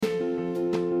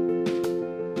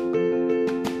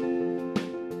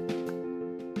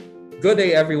Good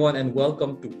day, everyone, and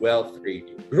welcome to Wealth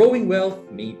Radio, Growing Wealth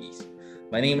Made Easy.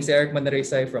 My name is Eric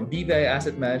Mandaresay from BPI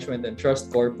Asset Management and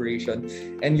Trust Corporation,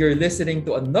 and you're listening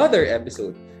to another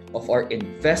episode of our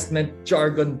Investment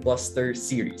Jargon Buster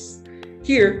series.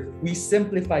 Here, we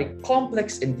simplify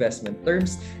complex investment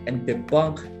terms and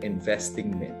debunk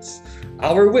investing myths.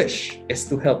 Our wish is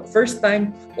to help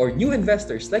first-time or new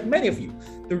investors like many of you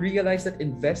to realize that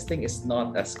investing is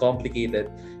not as complicated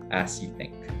as you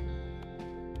think.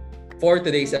 For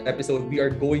today's episode, we are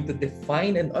going to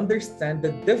define and understand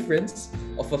the difference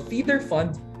of a feeder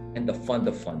fund and a fund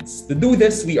of funds. To do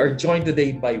this, we are joined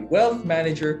today by Wealth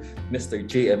Manager, Mr.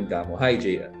 JM Gamo. Hi,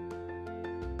 JM.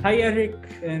 Hi, Eric,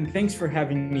 and thanks for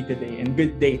having me today, and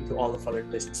good day to all of our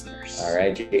listeners. All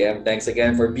right, JM, thanks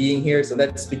again for being here. So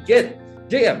let's begin.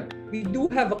 JM, we do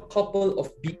have a couple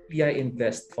of BPI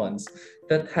Invest funds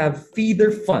that have feeder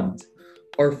fund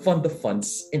or fund of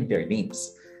funds in their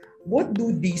names. What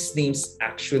do these names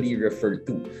actually refer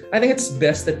to? I think it's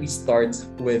best that we start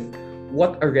with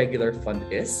what a regular fund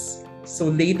is, so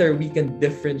later we can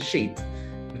differentiate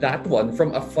that one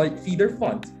from a feeder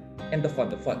fund and the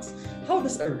fund of funds. How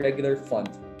does a regular fund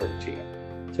work,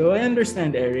 JM? So I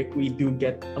understand, Eric, we do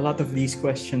get a lot of these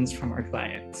questions from our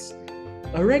clients.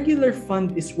 A regular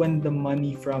fund is when the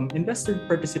money from investor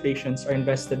participations are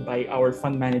invested by our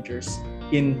fund managers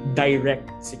in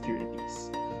direct securities.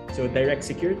 So direct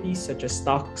securities such as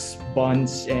stocks,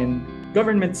 bonds, and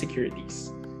government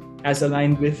securities, as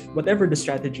aligned with whatever the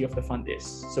strategy of the fund is.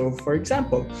 So for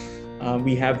example,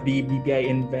 we have the BPI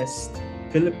Invest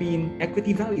Philippine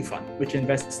Equity Value Fund, which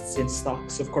invests in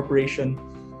stocks of corporation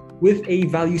with a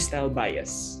value style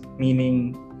bias,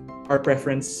 meaning our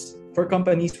preference for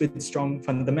companies with strong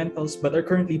fundamentals but are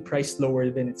currently priced lower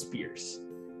than its peers.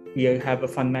 We have a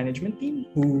fund management team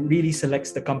who really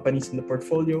selects the companies in the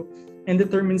portfolio and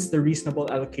determines the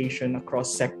reasonable allocation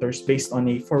across sectors based on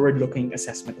a forward-looking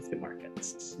assessment of the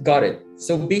markets. Got it.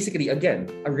 So basically, again,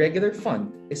 a regular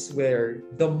fund is where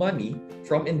the money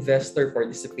from investor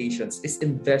participations is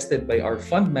invested by our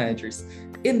fund managers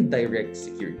in direct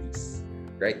securities,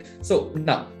 right? So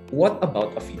now, what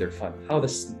about a feeder fund? How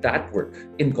does that work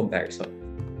in comparison?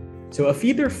 So a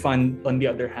feeder fund, on the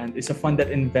other hand, is a fund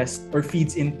that invests or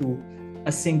feeds into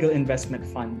a single investment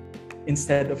fund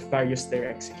instead of various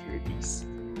direct securities.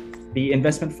 The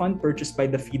investment fund purchased by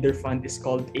the feeder fund is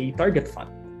called a target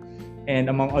fund. And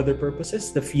among other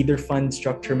purposes, the feeder fund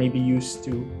structure may be used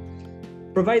to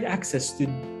provide access to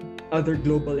other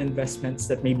global investments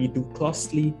that may be too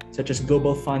costly, such as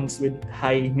global funds with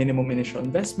high minimum initial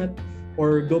investment,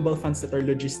 or global funds that are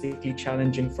logistically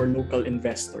challenging for local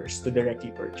investors to directly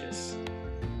purchase.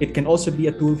 It can also be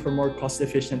a tool for more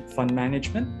cost-efficient fund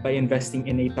management by investing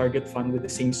in a target fund with the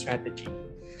same strategy.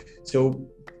 So,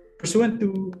 pursuant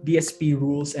to BSP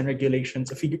rules and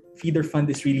regulations, a feeder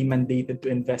fund is really mandated to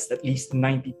invest at least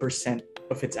 90%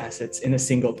 of its assets in a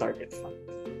single target fund.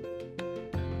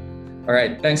 All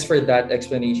right, thanks for that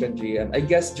explanation, JM. I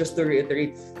guess just to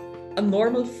reiterate, a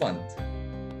normal fund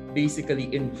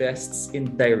basically invests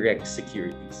in direct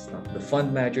securities. Now, the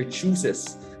fund manager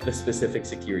chooses the specific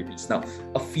securities. Now,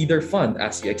 a feeder fund,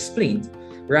 as you explained,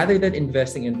 rather than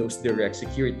investing in those direct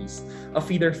securities, a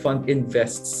feeder fund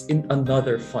invests in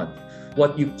another fund,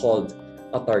 what you called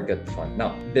a target fund.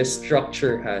 Now, this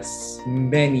structure has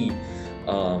many,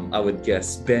 I would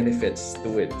guess, benefits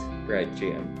to it, right,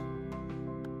 JM?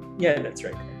 Yeah, that's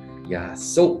right. Yeah,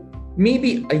 so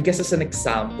maybe, I guess as an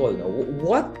example,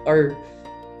 what's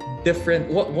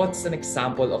an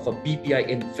example of a BPI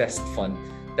Invest fund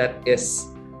that is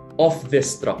of this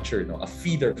structure, a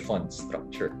feeder fund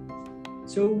structure?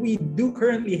 So we do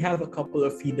currently have a couple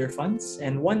of feeder funds,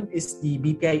 and one is the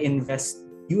BPI Invest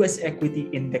US Equity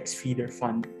Index Feeder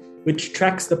Fund, which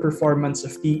tracks the performance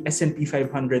of the S&P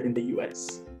 500 in the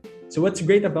US. So what's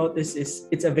great about this is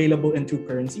it's available in two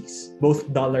currencies,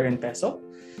 both dollar and peso.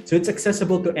 So it's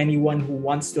accessible to anyone who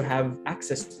wants to have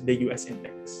access to the US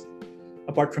index.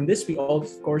 Apart from this, we of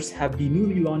course have the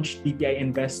newly launched BPI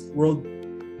Invest World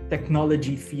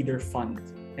Technology Feeder Fund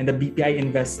and the BPI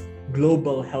Invest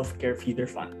Global Healthcare Feeder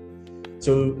Fund.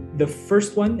 So the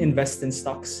first one invests in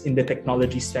stocks in the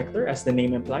technology sector, as the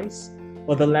name implies,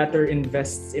 while the latter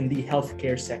invests in the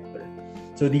healthcare sector.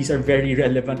 So these are very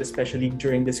relevant, especially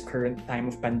during this current time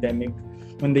of pandemic,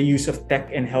 when the use of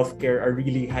tech and healthcare are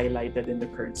really highlighted in the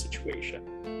current situation.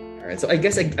 All right, so I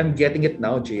guess I'm getting it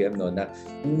now, JM, na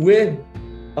with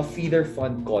a feeder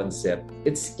fund concept,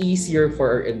 it's easier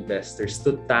for our investors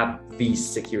to tap these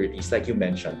securities, like you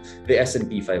mentioned, the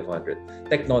S&P 500,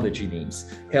 technology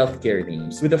names, healthcare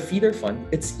names. With a feeder fund,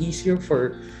 it's easier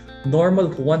for normal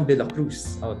Juan de la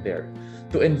Cruz out there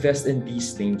to invest in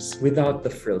these names without the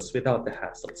frills, without the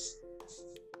hassles.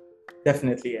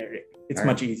 Definitely, Eric. It's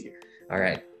much easier. All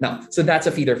right. Now, so that's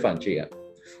a feeder fund, JM.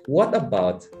 What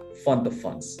about fund of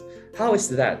funds? How is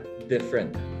that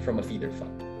different from a feeder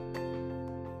fund?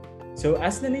 So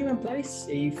as the name implies,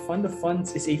 a fund of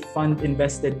funds is a fund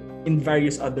invested in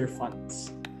various other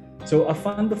funds. So a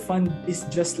fund of fund is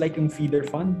just like a feeder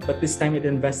fund, but this time it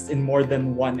invests in more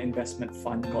than one investment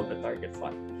fund called the target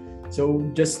fund. So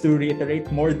just to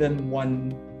reiterate, more than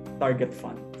one target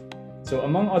fund. So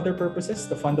among other purposes,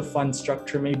 the fund of funds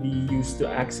structure may be used to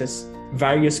access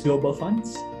various global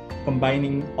funds,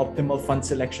 combining optimal fund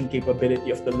selection capability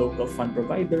of the local fund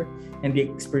provider and the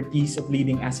expertise of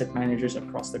leading asset managers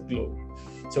across the globe.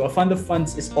 So a fund of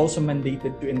funds is also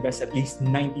mandated to invest at least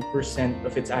 90%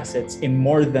 of its assets in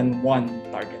more than one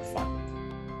target fund.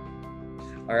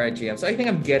 All right, GM. So I think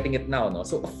I'm getting it now. No?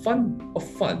 So a fund of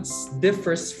funds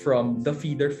differs from the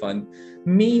feeder fund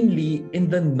mainly in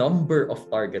the number of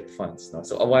target funds. No?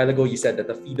 So a while ago, you said that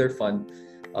the feeder fund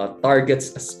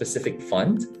targets a specific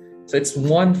fund. So it's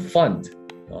one fund.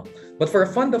 No? But for a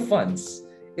fund of funds,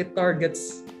 it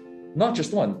targets not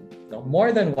just one, no?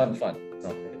 More than one fund. No?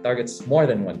 It targets more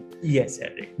than one. Yes,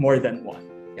 Eric, more than one.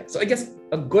 Yeah. So I guess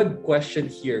a good question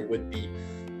here would be,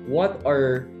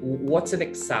 what's an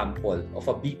example of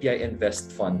a BPI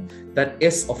Invest fund that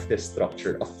is of this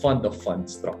structure, a fund of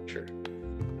funds structure?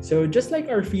 So just like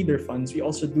our feeder funds, we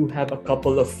also do have a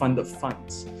couple of fund of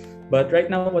funds. But right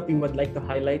now, what we would like to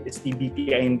highlight is the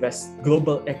BPI Invest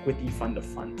Global Equity Fund of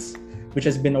Funds, which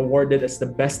has been awarded as the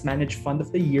Best Managed Fund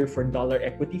of the Year for dollar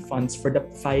equity funds for the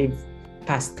 5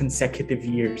 past consecutive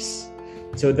years.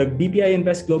 So the BPI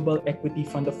Invest Global Equity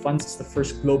Fund of Funds is the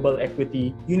first global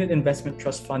equity unit investment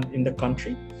trust fund in the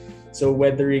country. So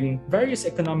weathering various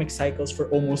economic cycles for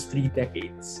almost 3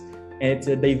 decades. And it's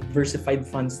a diversified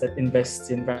funds that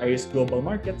invests in various global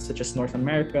markets such as North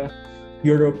America,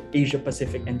 Europe, Asia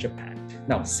Pacific, and Japan.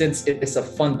 Now, since it is a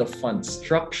fund of funds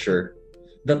structure,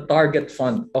 the target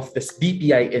fund of this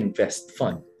BPI Invest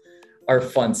fund are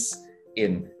funds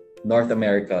in North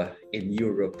America, in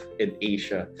Europe, in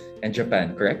Asia, and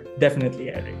Japan, correct?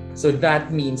 Definitely, Eric. So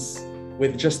that means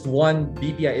with just one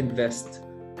BPI Invest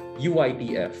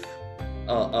UITF,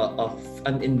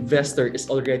 an investor is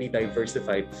already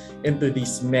diversified into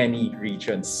these many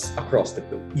regions across the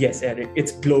globe. Yes, Eric,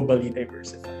 it's globally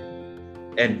diversified.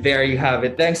 And there you have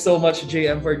it. Thanks so much,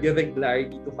 JM, for giving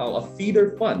clarity to how a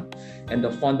feeder fund and the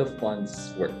fund of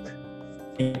funds work.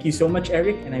 Thank you so much,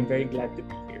 Eric, and I'm very glad to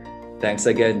be here. Thanks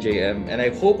again, JM. And I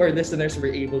hope our listeners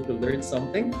were able to learn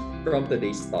something from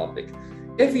today's topic.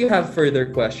 If you have further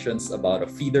questions about a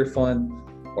feeder fund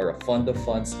or a fund of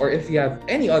funds, or if you have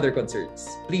any other concerns,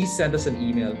 please send us an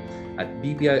email at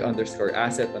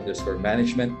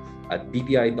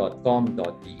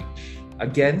bpi_asset_management@bpi.com.ph.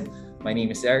 Again, my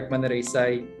name is Eric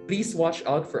Manaraysay. Please watch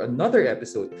out for another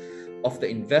episode of the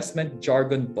Investment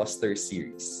Jargon Buster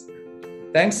series.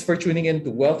 Thanks for tuning in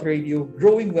to Wealth Radio,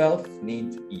 growing wealth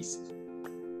made easy.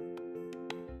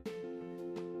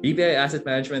 BPI Asset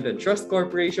Management and Trust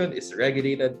Corporation is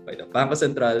regulated by the Bangko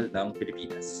Sentral ng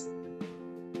Pilipinas.